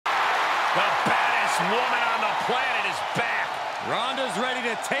The baddest woman on the planet is back. Ronda's ready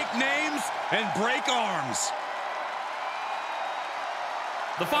to take names and break arms.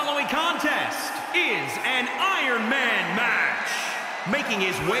 The following contest is an Iron Man match. Making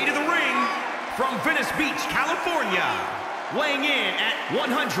his way to the ring from Venice Beach, California, weighing in at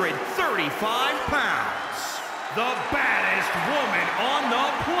 135 pounds, the baddest woman on the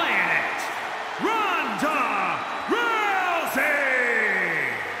planet, Ronda Rousey!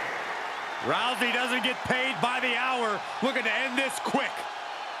 Rousey doesn't get paid by the hour, looking to end this quick.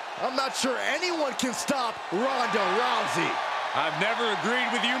 I'm not sure anyone can stop Ronda Rousey. I've never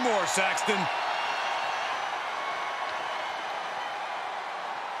agreed with you more, Saxton.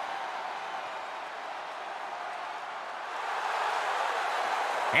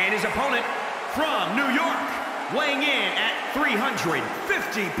 And his opponent from New York, weighing in at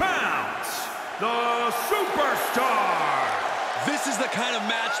 350 pounds, the Superstar. This is the kind of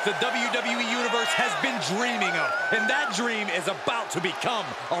match the WWE Universe has been dreaming of, and that dream is about to become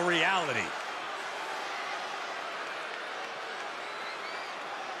a reality.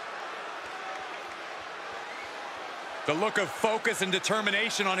 The look of focus and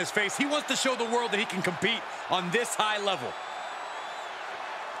determination on his face. He wants to show the world that he can compete on this high level.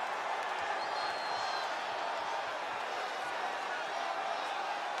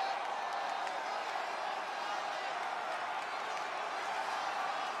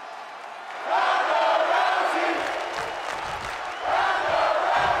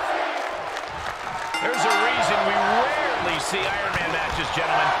 There's a reason we rarely see Iron Man matches,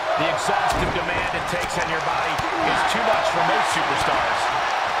 gentlemen. The exhaustive demand it takes on your body is too much for most superstars.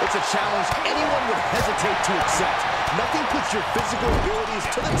 It's a challenge anyone would hesitate to accept. Nothing puts your physical abilities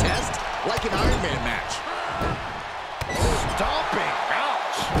to the test like an Iron Man match. Stomping.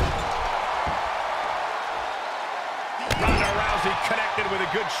 Ouch. Ronda Rousey connected with a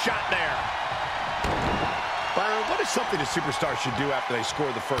good shot there. Byron, what is something a superstar should do after they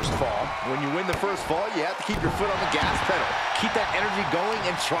score the first fall? When you win the first fall, you have to keep your foot on the gas pedal. Keep that energy going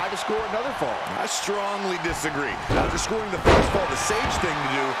and try to score another fall. I strongly disagree. After scoring the first fall, the sage thing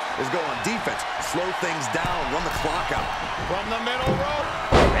to do is go on defense. Slow things down, run the clock out. From the middle rope.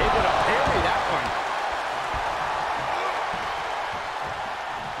 Able to parry that one.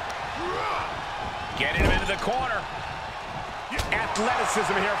 Getting him into the corner.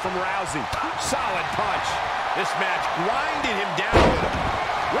 Athleticism here from Rousey. Solid punch. This match grinding him down.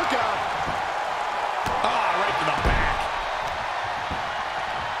 Look out. Ah, right to the back.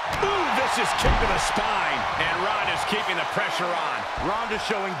 Ooh, vicious kick to the spine. And Ronda's keeping the pressure on. Ronda's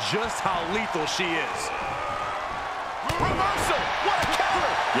showing just how lethal she is. Reversal. What a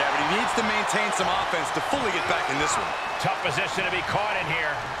counter. Yeah, but he needs to maintain some offense to fully get back in this one. Tough position to be caught in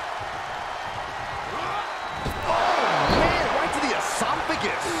here.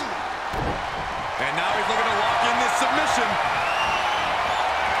 Esophagus. And now he's looking to lock in this submission.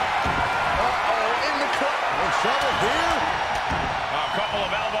 Uh-oh, in the cut. In trouble here. A couple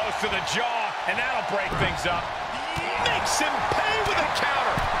of elbows to the jaw, and that'll break things up. Makes him pay with a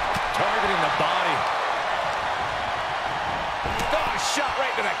counter. Targeting the body. Oh, shot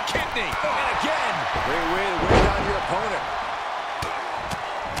right to the kidney. And again. Great way to wear down your opponent.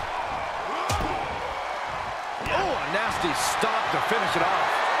 Nasty stop to finish it off.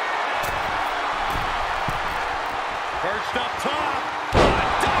 Perched up top. A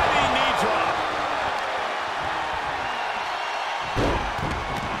diving knee drop.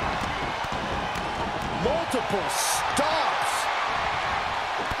 Multiple stops.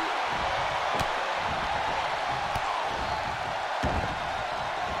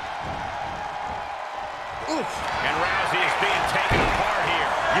 Oof. And Rousey is being taken apart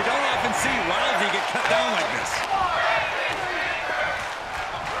here. You don't often see Rousey get cut down like this.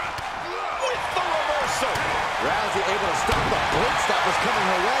 Rousey able to stop the blitz that was coming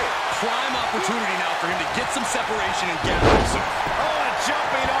her way. Prime opportunity now for him to get some separation and gather himself. Oh, a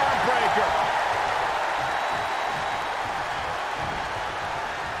jumping arm breaker.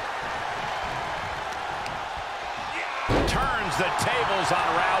 Turns the tables on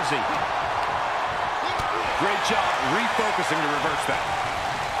Rousey. Great job refocusing to reverse that.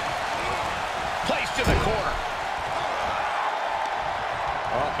 Placed in the corner.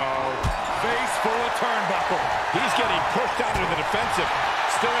 Uh-oh. Face full of turnbuckle. He's getting pushed out into the defensive.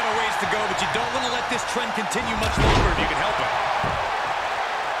 Still got a ways to go, but you don't want to let this trend continue much longer if you can help it.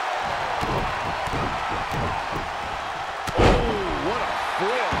 Oh, what a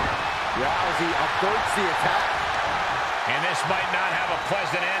flip. Rousey averts the attack. And this might not have a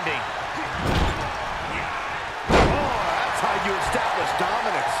pleasant ending. Oh, that's how you establish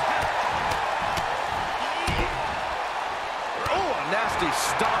dominance. Oh, a nasty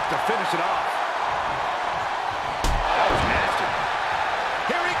stop to finish it off. That was nasty.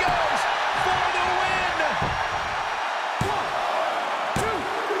 Here he goes for the win. 1,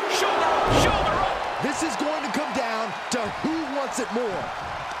 2, shoulder up, shoulder up. This is going to come down to who wants it more.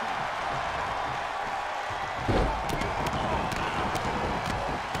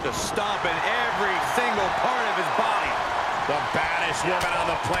 Just stomping every single part of his body. The baddest woman on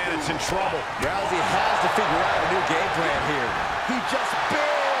the planet's in trouble. Rousey has to figure out a new game plan here. He just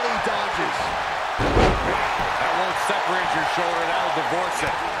barely dodges. That won't separate your shoulder. That'll divorce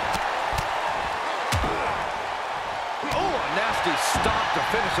it. Oh, a nasty stop to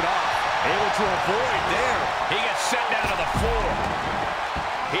finish it off. Able to avoid there. He gets sent down to the floor.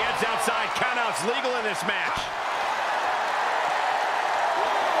 He heads outside. Countouts legal in this match.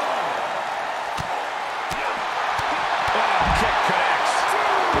 Kick connects.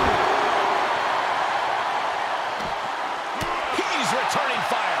 He's returning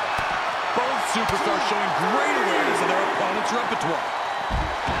fire. Both superstars showing great awareness of their opponent's repertoire.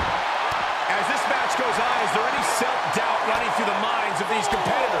 As this match goes on, is there any self-doubt running through the minds of these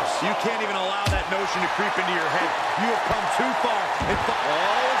competitors? You can't even allow that notion to creep into your head. You have come too far.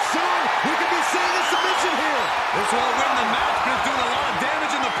 Oh, soon we could be seeing a submission here. This won't win the match, but it's doing a lot of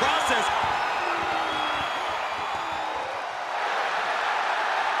damage in the process.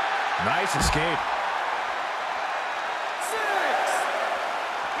 Nice escape. 6.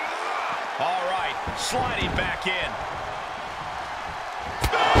 All right, sliding back in.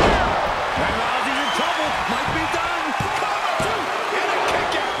 And Rousey's in trouble. Might be done. And a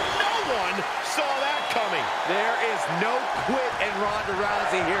kick out. No one saw that coming. There is no quit in Ronda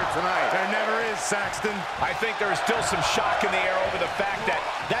Rousey here tonight. There never is, Saxton. I think there is still some shock in the air over the fact that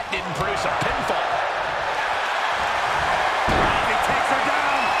that didn't produce a pinfall. Rousey takes her down.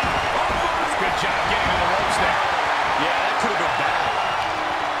 Good job getting to the ropes there. Yeah, that could have been bad.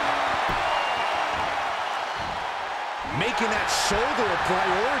 Making that shoulder a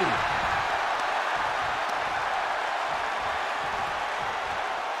priority.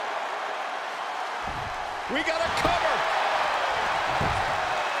 We got a cover.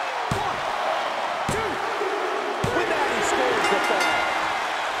 1, 2. With that, he scores the fall.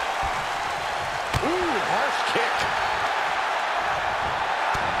 Ooh, harsh kick.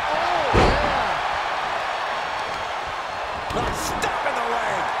 Oh, yeah. Not stopping the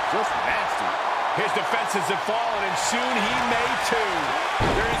leg. Just nasty. His defenses have fallen, and soon he may too.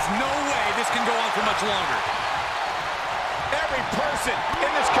 There is no way this can go on for much longer. Every person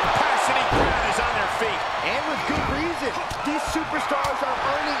in this capacity crowd is on their feet. And with good reason. These superstars are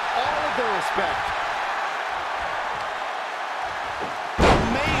earning all of their respect.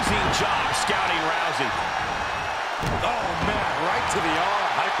 Amazing job scouting Rousey. Oh, man, right to the arm.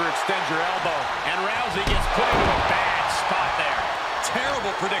 Hyperextend your elbow. And Rousey gets put into a bad spot there.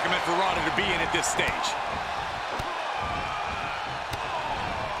 Terrible predicament for Ronda to be in at this stage.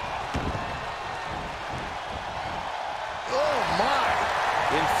 Oh, my.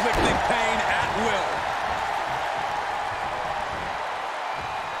 Inflicting pain at will.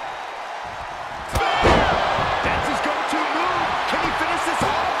 That's his go-to move. Can he finish this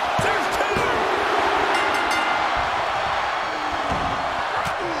off? There's two.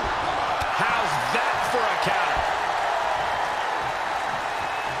 How's that for a counter?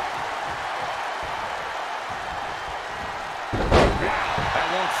 That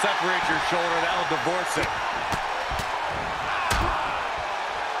won't separate your shoulder. That'll divorce it.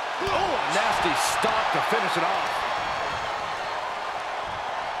 Oh, a nasty stop to finish it off.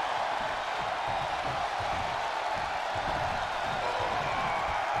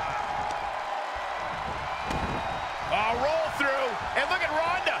 Roll through, and look at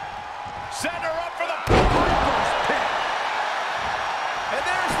Ronda. Setting her up for the reverse pin. And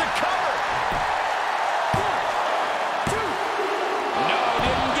there's the cover. 1, 2. No,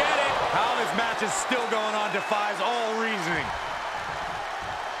 didn't get it. How this match is still going on defies all reasoning.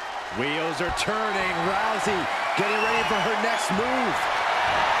 Wheels are turning. Rousey getting ready for her next move.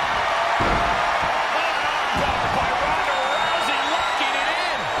 By Ronda Rousey, locking it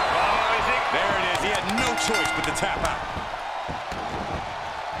in. Oh, I think There it is. He had no choice but to tap out.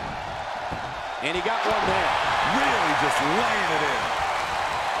 And he got one there. Really just laying it in.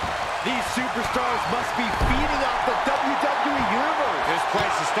 These superstars must be feeding off the WWE Universe. This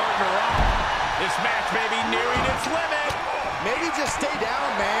place is starting to rock. this match may be nearing its limit. Maybe just stay down,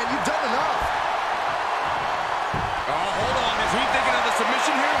 man. You've done enough. Oh, hold on. Is he thinking of a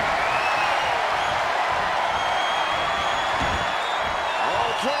submission here?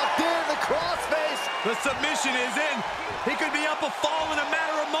 Oh, it's locked in. The crossface. The submission is in. He could be up a fall in a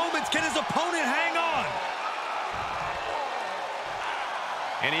matter of moments. Can his opponent hang on?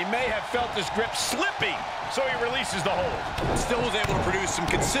 And he may have felt his grip slipping, so he releases the hold. Still was able to produce some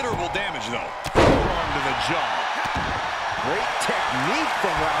considerable damage, though. Forearm to the jaw. Great technique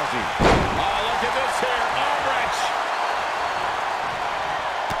from Rousey. Oh, look at this here. Arm wrench.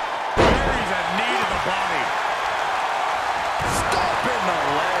 Buries a knee to the body. Stop in the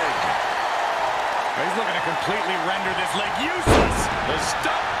leg. He's looking to completely render this leg useless. The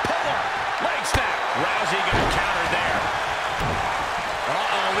stump puller. Leg snap. Rousey got countered there.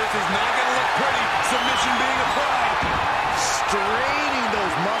 Uh-oh, this is not going to look pretty. Submission being applied. Straining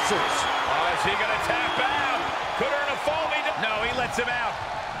those muscles. Oh, is he going to tap out? Could earn a fall. No, he lets him out.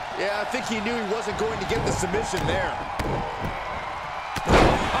 Yeah, I think he knew he wasn't going to get the submission there. Oh,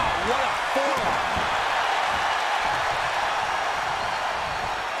 what a forearm.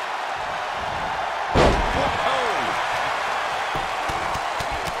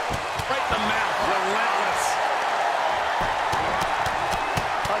 Right in the mouth. Relentless.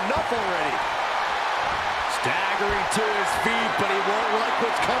 Enough already. Staggering to his feet, but he won't like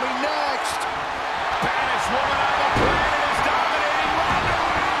what's coming next. Baddest woman on the planet is dominating Ronda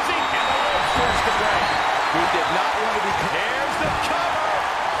Rousey. And the ropes forced to break. He did not want to be... Here's the cover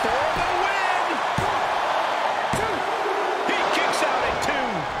for the win. 2. He kicks out at 2.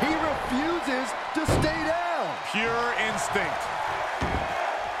 He refuses to stay down. Pure instinct.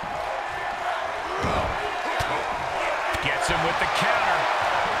 Gets him with the counter.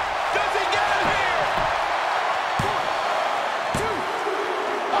 Does he get him here? 1, 2.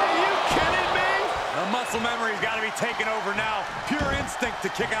 Are you kidding me? The muscle memory's got to be taken over now. Pure instinct to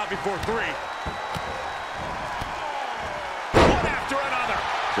kick out before 3. One after another.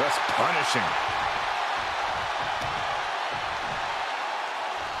 Just punishing.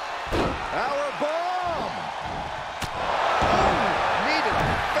 Power bomb. Oh, knee to the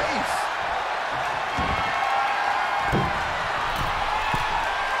face.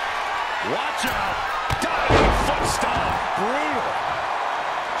 Watch out. Diving foot stomp. Brutal.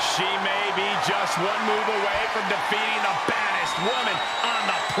 She may be just one move away from defeating the baddest woman on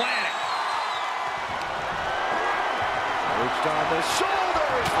the planet. Reached on the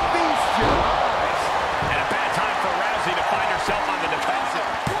shoulders. Feast your eyes. And a bad time for Rousey to find herself on the defensive.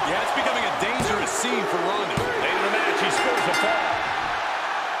 Yeah, it's becoming a dangerous scene for Ronda. Late in the match, he scores a fall.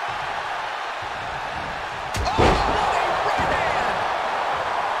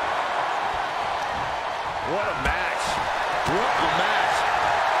 What a match. What a match.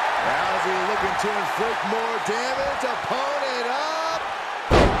 Rousey looking to inflict more damage. Opponent up.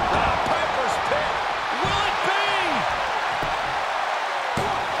 Piper's Pit. Will it be?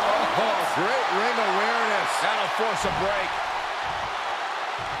 Oh, great ring awareness. That'll force a break.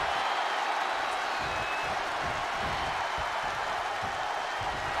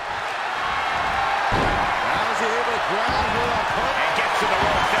 Rousey able to ground her opponent. And gets to the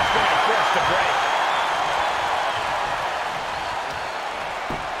ropes. That's going to force the break.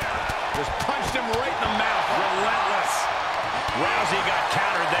 Just punched him right in the mouth. Relentless. Rousey got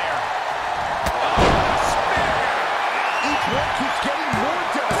countered there. Oh, spear. Each one keeps getting more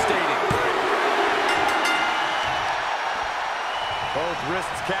devastating. Both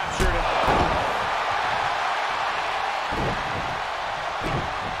wrists captured.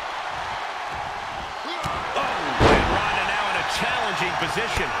 And Ronda now in a challenging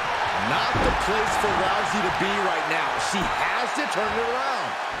position. Not the place for Rousey to be right now. She has to turn it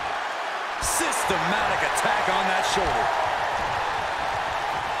around. Systematic attack on that shoulder.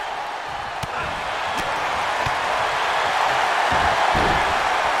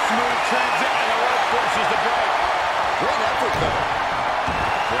 Smooth transition. And the rope forces the break. Great effort, though.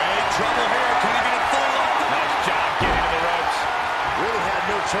 Great trouble here. Can he get it fully locked up? Nice job getting to the ropes. Really had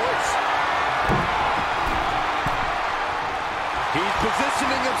no choice. He's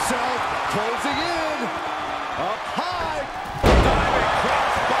positioning himself, closing in. Up high. Diving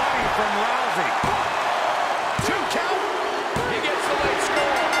cross body from Rousey. 2 count. He gets the late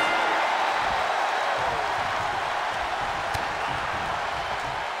score.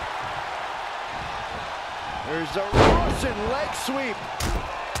 There's a Russian leg sweep.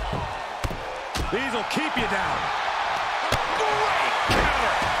 These will keep you down. Great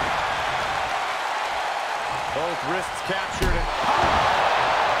counter. Both wrists captured. And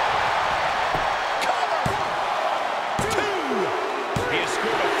Cover. 2. He has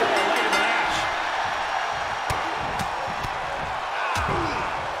scored a fall late in the match.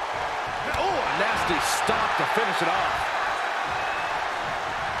 Oh, a nasty stop to finish it off.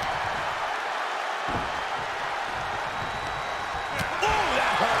 Oh,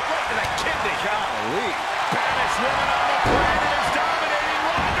 that hurt right to the kidney. Golly. Baddest woman on the planet is dominating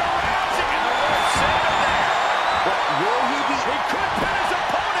Ronda Rousey. And the Lord save him there. But will he be... He could pin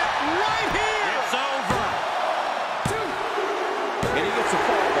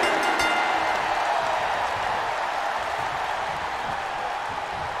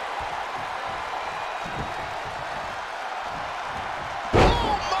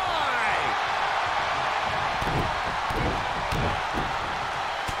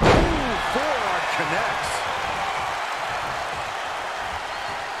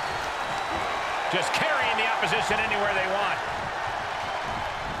it anywhere they want.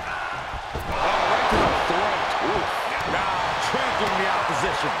 Right to the throat. Ooh. Now trampling the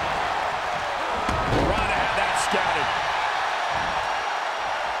opposition. Ronda had that scouted.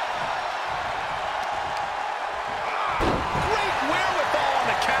 Great wherewithal on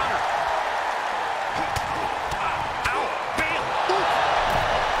the counter. Ow, bam.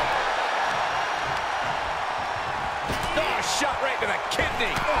 Oh, shot right to the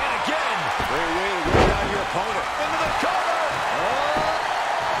kidney. And again. Great way to wear down your opponent. Into the cover.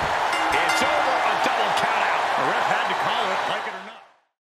 It's over. A double count out. The ref had to call it, like it or not.